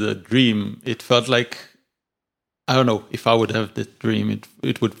back to the dream, it felt like, I don't know, if I would have this dream,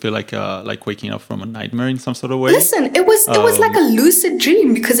 it would feel like waking up from a nightmare in some sort of way. Listen, it was like a lucid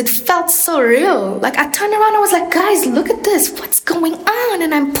dream because it felt so real. I turned around, I was like, guys, look at this. What's going on?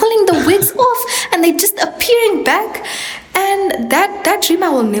 And I'm pulling the wigs off and they just appearing back. And that dream I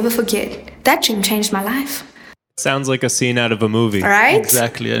will never forget. That dream changed my life. Sounds like a scene out of a movie. Right?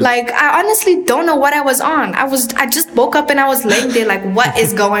 Exactly. I honestly don't know what I was on. I just woke up and I was laying there what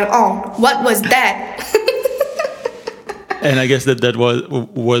is going on? What was that? And I guess that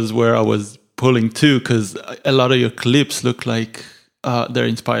was where I was pulling too, because a lot of your clips look like they're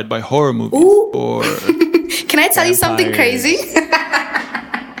inspired by horror movies. Ooh. Or Can I tell you something crazy?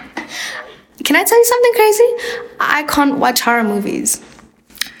 Can I tell you something crazy? I can't watch horror movies.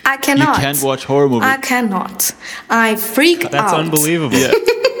 I cannot. You can't watch horror movies? I cannot. I freak out. That's unbelievable. Yeah.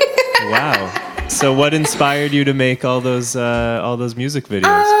 Wow. So what inspired you to make all those music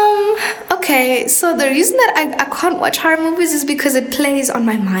videos? Okay, so the reason that I can't watch horror movies is because it plays on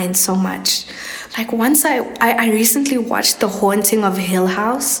my mind so much. Like once I recently watched The Haunting of Hill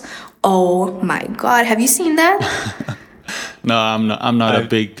House. Oh my God, have you seen that? No, I'm not a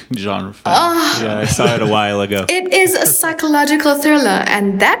big genre fan. Yeah, I saw it a while ago. It is a psychological thriller,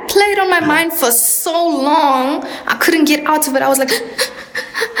 and that played on my mind for so long. I couldn't get out of it. I was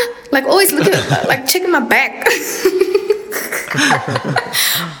like always looking, like checking my back.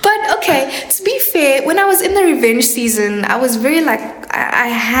 But okay, to be fair, when I was in the revenge season, I was very like, I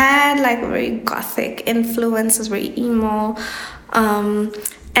had like very gothic influences, very emo.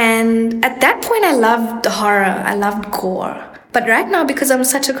 And at that point, I loved horror, I loved gore. But right now, because I'm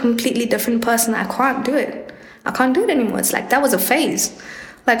such a completely different person, I can't do it. I can't do it anymore. It's like, that was a phase.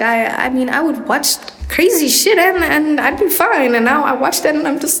 Like, I mean, I would watch crazy shit and I'd be fine. And now I watch that and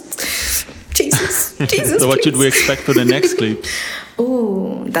I'm just, Jesus, So what should we expect for the next clip?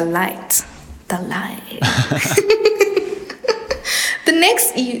 Ooh, the light. The light.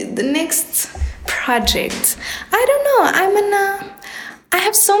 The next project. I don't know. I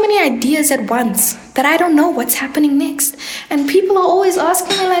have so many ideas at once that I don't know what's happening next. And people are always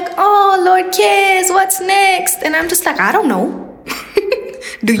asking me like, oh, Lord cares, what's next? And I'm just like, I don't know.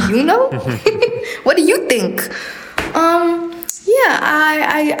 Do you know? What do you think? Yeah,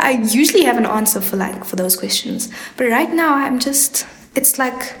 I usually have an answer for those questions. But right now I'm just, it's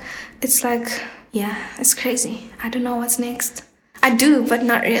like, yeah, it's crazy. I don't know what's next. I do, but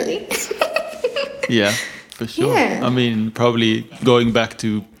not really. Yeah. For sure. Yeah. I mean, probably going back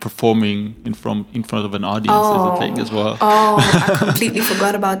to performing in front of an audience is a thing as well. Oh, I completely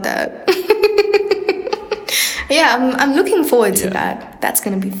forgot about that. Yeah, I'm looking forward to that. That's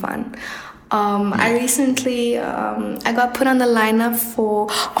gonna be fun. I recently I got put on the lineup for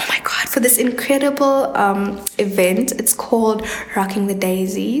for this incredible event. It's called Rocking the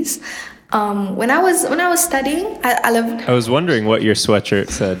Daisies. When I was studying, I was wondering what your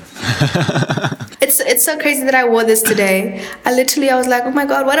sweatshirt said. It's so crazy that I wore this today. I was like, oh my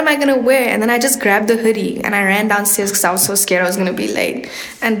God, what am I gonna wear? And then I just grabbed the hoodie and I ran downstairs because I was so scared I was gonna be late.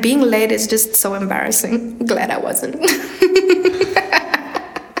 And being late is just so embarrassing. Glad I wasn't.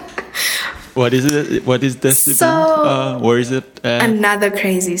 What is it? What is this event? Where is it? Another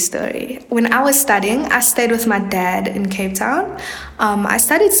crazy story. When I was studying, I stayed with my dad in Cape Town. I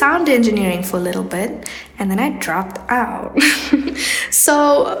studied sound engineering for a little bit, and then I dropped out.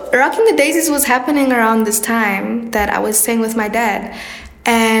 So Rocking the Daisies was happening around this time that I was staying with my dad.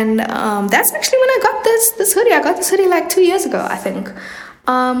 And that's actually when I got this hoodie. I got this hoodie like 2 years ago, I think.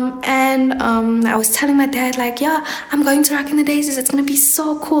 I was telling my dad like, yeah, I'm going to Rocking the Daisies. It's gonna be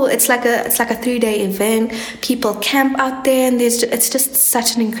so cool. It's like a 3-day event. People camp out there, and it's just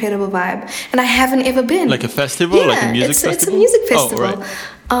such an incredible vibe. And I haven't ever been. Like a festival, like a music festival. It's a music festival.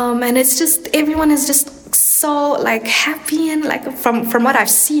 Oh, right. And it's just everyone is just so like happy, and like from what I've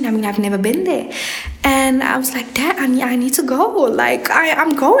seen, I mean, I've never been there. And I was like, Dad, I need to go. Like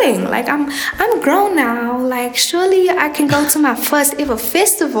I'm going. Like I'm grown now. Like surely I can go to my first ever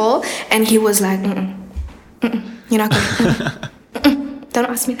festival. And he was like, you're not going. Don't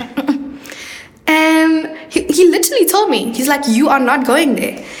ask me that. And he literally told me, he's like, you are not going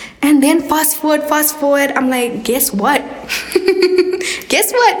there. And then fast forward, I'm like, guess what?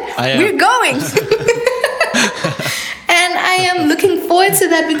 Guess what? We're going. And I am looking forward to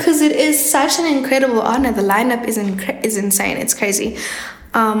that because it is such an incredible honor. The lineup is insane. It's crazy.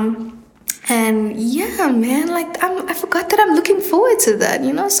 And yeah, man, like I forgot that I'm looking forward to that,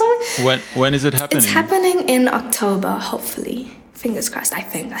 you know? So when is it happening? It's happening in October, hopefully. Fingers crossed. I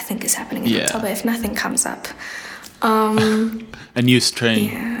think it's happening in October if nothing comes up. A new strain.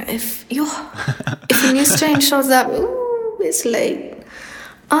 Yeah, if a new strain shows up, ooh, it's late.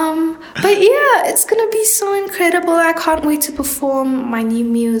 But yeah, it's gonna be so incredible. I can't wait to perform my new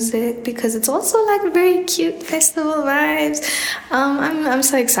music because it's also like very cute festival vibes. I'm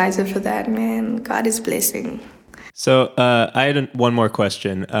so excited for that, man. God is blessing. So I had one more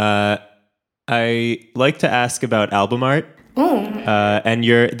question. I like to ask about album art. And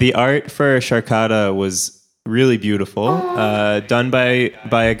the art for Sharkada was really beautiful. Done by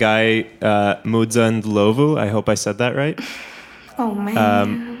a guy, Mudzand Lovu. I hope I said that right. Oh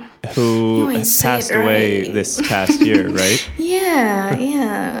man. Who passed away this past year, right?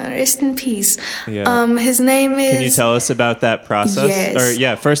 Yeah. Rest in peace. Yeah. His name is... Can you tell us about that process?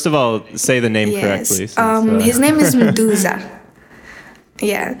 Yes. Or first of all, say the name correctly. His name is Mduza.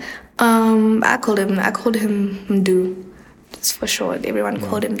 Yeah. I called him Mdu. It's for short. Everyone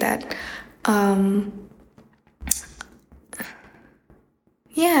called him that.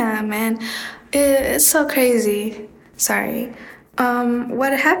 Yeah, man. It's so crazy. Sorry.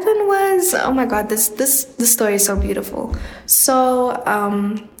 What happened was, oh my God, this story is so beautiful. So,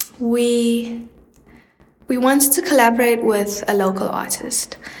 we we wanted to collaborate with a local artist.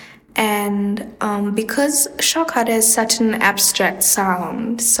 And because Shockhard has such an abstract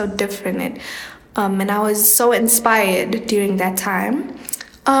sound, so different, and I was so inspired during that time,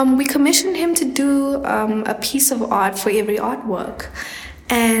 we commissioned him to do a piece of art for every artwork.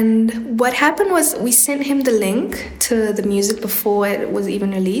 And what happened was we sent him the link to the music before it was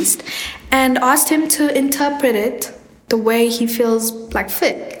even released and asked him to interpret it the way he feels like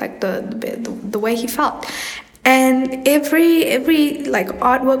fit, like the way he felt. And every like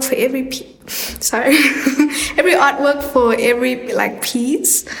artwork for every every artwork for every like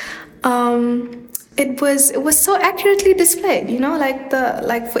piece, it was so accurately displayed, you know,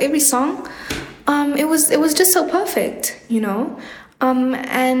 like for every song, it was just so perfect, you know.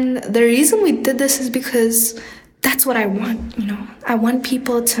 And the reason we did this is because that's what I want, you know. I want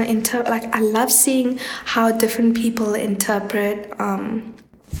people to I love seeing how different people interpret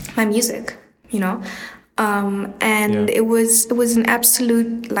my music, you know. And it was an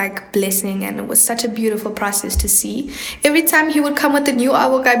absolute like blessing, and it was such a beautiful process to see. Every time he would come with a new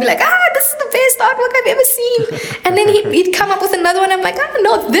artwork, I'd be like, this is the best artwork I've ever seen. And then he'd come up with another one. I'm like,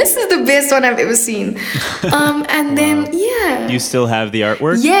 no, this is the best one I've ever seen. And then you still have the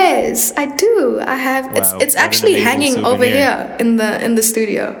artwork? Yes, I do. I have. Wow. It's actually hanging souvenir over here in the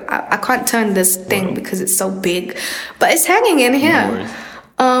studio. I can't turn this thing because it's so big, but it's hanging in here.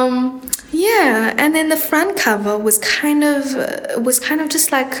 Yeah, and then the front cover was kind of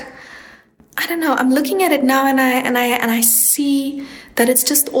just like, I don't know. I'm looking at it now, and I see that it's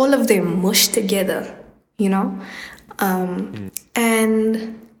just all of them mushed together, you know.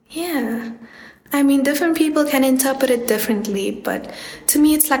 And yeah, I mean, different people can interpret it differently, but to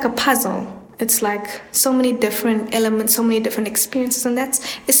me, it's like a puzzle. It's like so many different elements, so many different experiences, and that's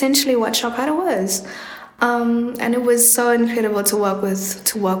essentially what Shockhard was. And it was so incredible to work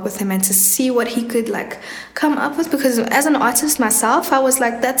with him and to see what he could like come up with, because as an artist myself, I was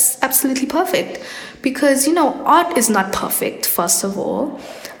like, that's absolutely perfect, because, you know, art is not perfect, first of all.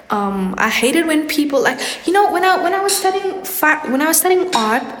 I hated when people like, you know, when I was studying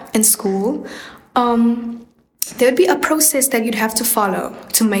art in school, there would be a process that you'd have to follow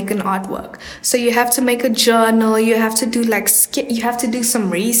to make an artwork. So you have to make a journal, you have to do you have to do some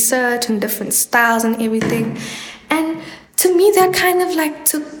research on different styles and everything. And to me, that kind of like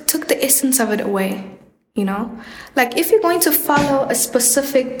took the essence of it away, you know? Like, if you're going to follow a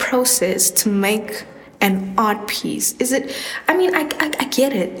specific process to make an art piece, I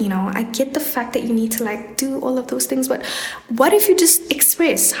get it, you know, I get the fact that you need to like do all of those things, but what if you just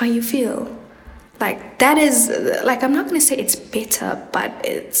express how you feel? Like, that is, like, I'm not going to say it's better, but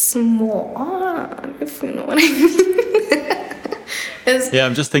it's more art, if you know what I mean. Yeah,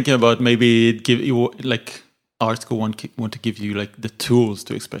 I'm just thinking about maybe give you, like, art school want to give you, like, the tools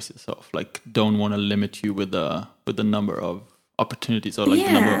to express yourself. Like, don't want to limit you with the number of opportunities or, like,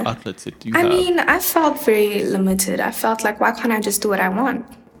 the number of outlets that you have. I mean, I felt very limited. I felt like, why can't I just do what I want?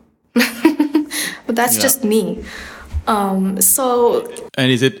 But that's just me. So...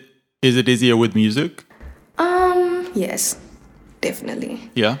 And is it easier with music? Yes,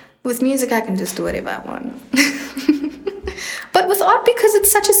 definitely. Yeah? With music, I can just do whatever I want. But with art, because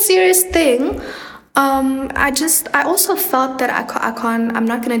it's such a serious thing, I also felt that I'm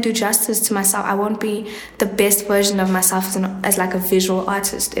not going to do justice to myself. I won't be the best version of myself as like a visual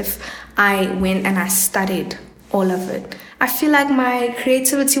artist if I went and I studied all of it. I feel like my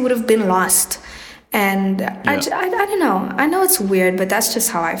creativity would have been lost. And I don't know. I know it's weird, but that's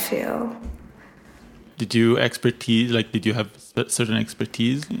just how I feel. Did you have certain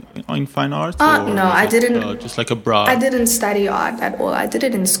expertise in fine arts? No, I didn't. Just like a broad. I didn't study art at all. I did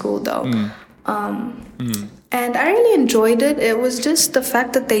it in school though. And I really enjoyed it. It was just the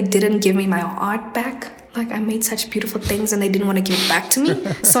fact that they didn't give me my art back. Like, I made such beautiful things and they didn't want to give it back to me.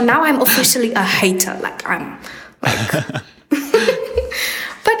 So now I'm officially a hater. Like, I'm like...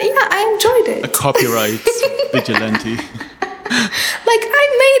 But yeah, I enjoyed it. A copyright vigilante. Like, I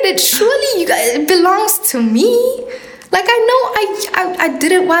made it. Surely you guys, it belongs to me. Like, I know I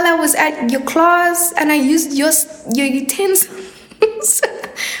did it while I was at your class and I used your utensils.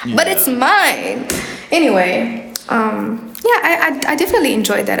 But it's mine. Anyway, I definitely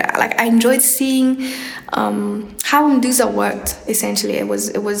enjoyed that. Like, I enjoyed seeing how Mduza worked, essentially. It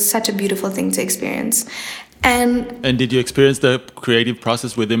was such a beautiful thing to experience. And did you experience the creative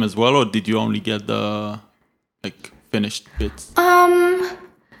process with him as well, or did you only get the like finished bits?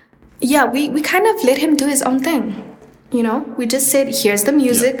 Yeah, we kind of let him do his own thing. You know, we just said, here's the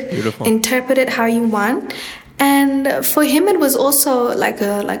music, interpret it how you want. And for him, it was also like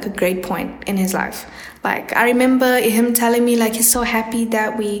a great point in his life. Like, I remember him telling me like he's so happy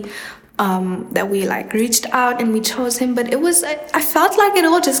that we that we like reached out and we chose him. But I felt like it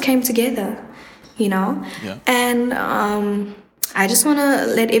all just came together, you know? Yeah. And I just want to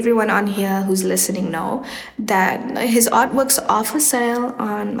let everyone on here who's listening know that his artworks are for sale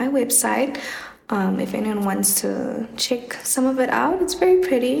on my website. If anyone wants to check some of it out, it's very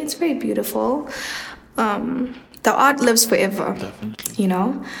pretty, it's very beautiful. The art lives forever. Definitely. You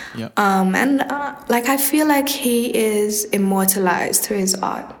know? Yeah. Like I feel like he is immortalized through his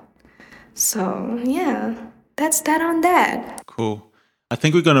art. So yeah, that's that on that. Cool. I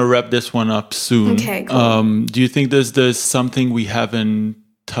think we're gonna wrap this one up soon. Okay, cool. Do you think there's something we haven't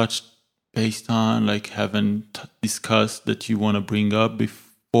touched based on, like haven't discussed, that you want to bring up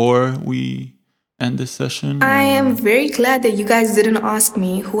before we end this session? I am very glad that you guys didn't ask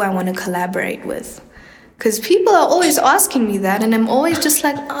me who I want to collaborate with. Because people are always asking me that, and I'm always just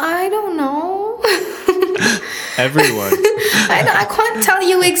like, I don't know. Everyone. I can't tell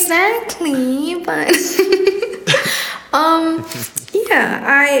you exactly, but yeah,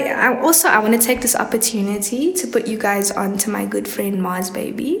 I want to take this opportunity to put you guys on to my good friend Mars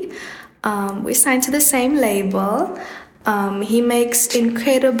Baby. We're signed to the same label. He makes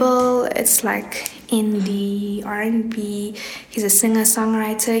incredible, it's like indie, R&B. He's a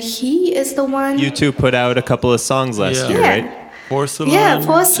singer-songwriter. He is the one... You two put out a couple of songs last year, right? Porcelain. Yeah,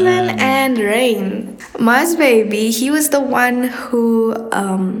 Porcelain and Rain. Mars Baby, he was the one who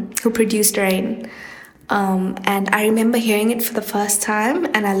produced Rain. And I remember hearing it for the first time,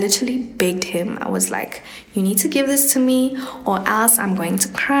 and I literally begged him. I was like, you need to give this to me or else I'm going to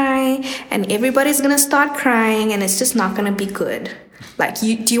cry and everybody's going to start crying and it's just not going to be good. Like, do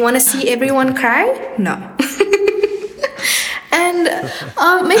you want to see everyone cry? No. And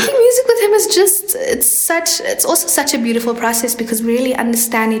making music with him is it's also such a beautiful process because we really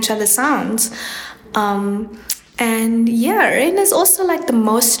understand each other's sounds. And yeah, Rain is also like the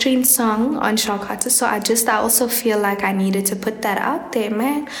most streamed song on Shortcutter. So I also feel like I needed to put that out there,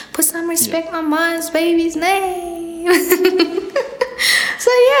 man. Put some respect on Mars Baby's name.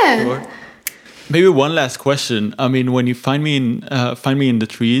 So yeah. Sure. Maybe one last question. I mean, when you find me in the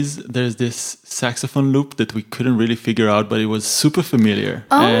trees, there's this saxophone loop that we couldn't really figure out, but it was super familiar,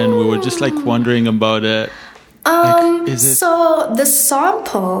 and we were just like wondering about it. So the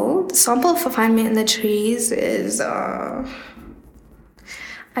sample for Find Me in the Trees is I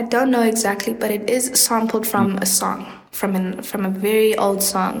don't know exactly, but it is sampled from a song, from a very old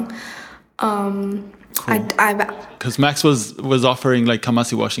song. Cool. Because Max was offering like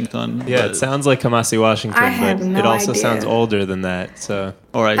Kamasi Washington. Yeah, it sounds like Kamasi Washington, but it also sounds older than that. So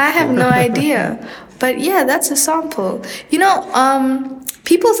all right, I have no idea, but yeah, that's a sample. You know,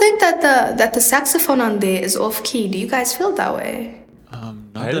 people think that the saxophone on there is off key. Do you guys feel that way?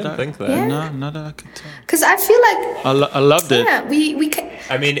 I didn't think that. Yeah? Not that I could tell. Because I feel like I loved it. Yeah, we can.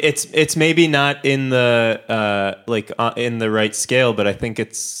 I mean, it's maybe not in the in the right scale, but I think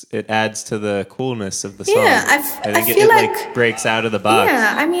it adds to the coolness of the song. Yeah, I think feel it like breaks out of the box.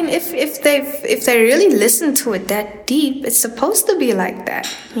 Yeah, I mean, if they really listen to it that deep, it's supposed to be like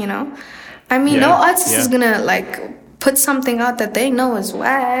that, you know. I mean, no artist is gonna like put something out that they know is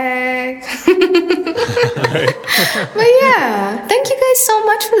whack. But yeah, thank you guys so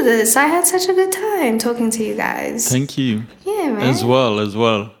much for this. I had such a good time talking to you guys. Thank you. Yeah, man. As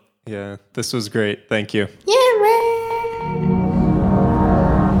well. Yeah, this was great. Thank you. Yeah, man.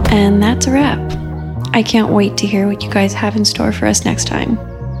 And that's a wrap. I can't wait to hear what you guys have in store for us next time.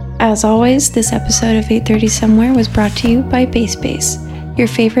 As always, this episode of 830 Somewhere was brought to you by BassBase, your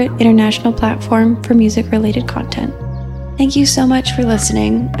favorite international platform for music-related content. Thank you so much for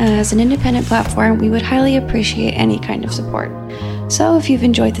listening. As an independent platform, we would highly appreciate any kind of support. So if you've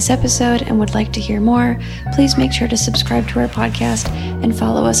enjoyed this episode and would like to hear more, please make sure to subscribe to our podcast and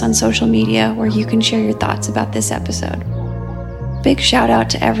follow us on social media where you can share your thoughts about this episode. Big shout out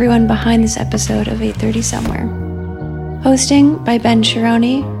to everyone behind this episode of 830 Somewhere. Hosting by Ben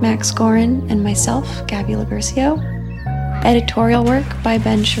Chironi, Max Gorin, and myself, Gabby Laguercio. Editorial work by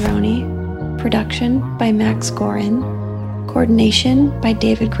Ben Chironi. Production by Max Gorin. Coordination by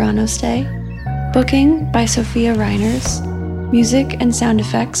David Granoste. Booking by Sophia Reiners. Music and sound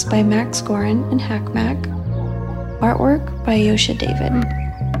effects by Max Gorin and HackMac. Artwork by Yosha David.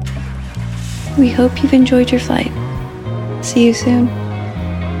 We hope you've enjoyed your flight. See you soon.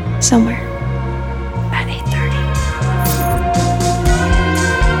 Somewhere.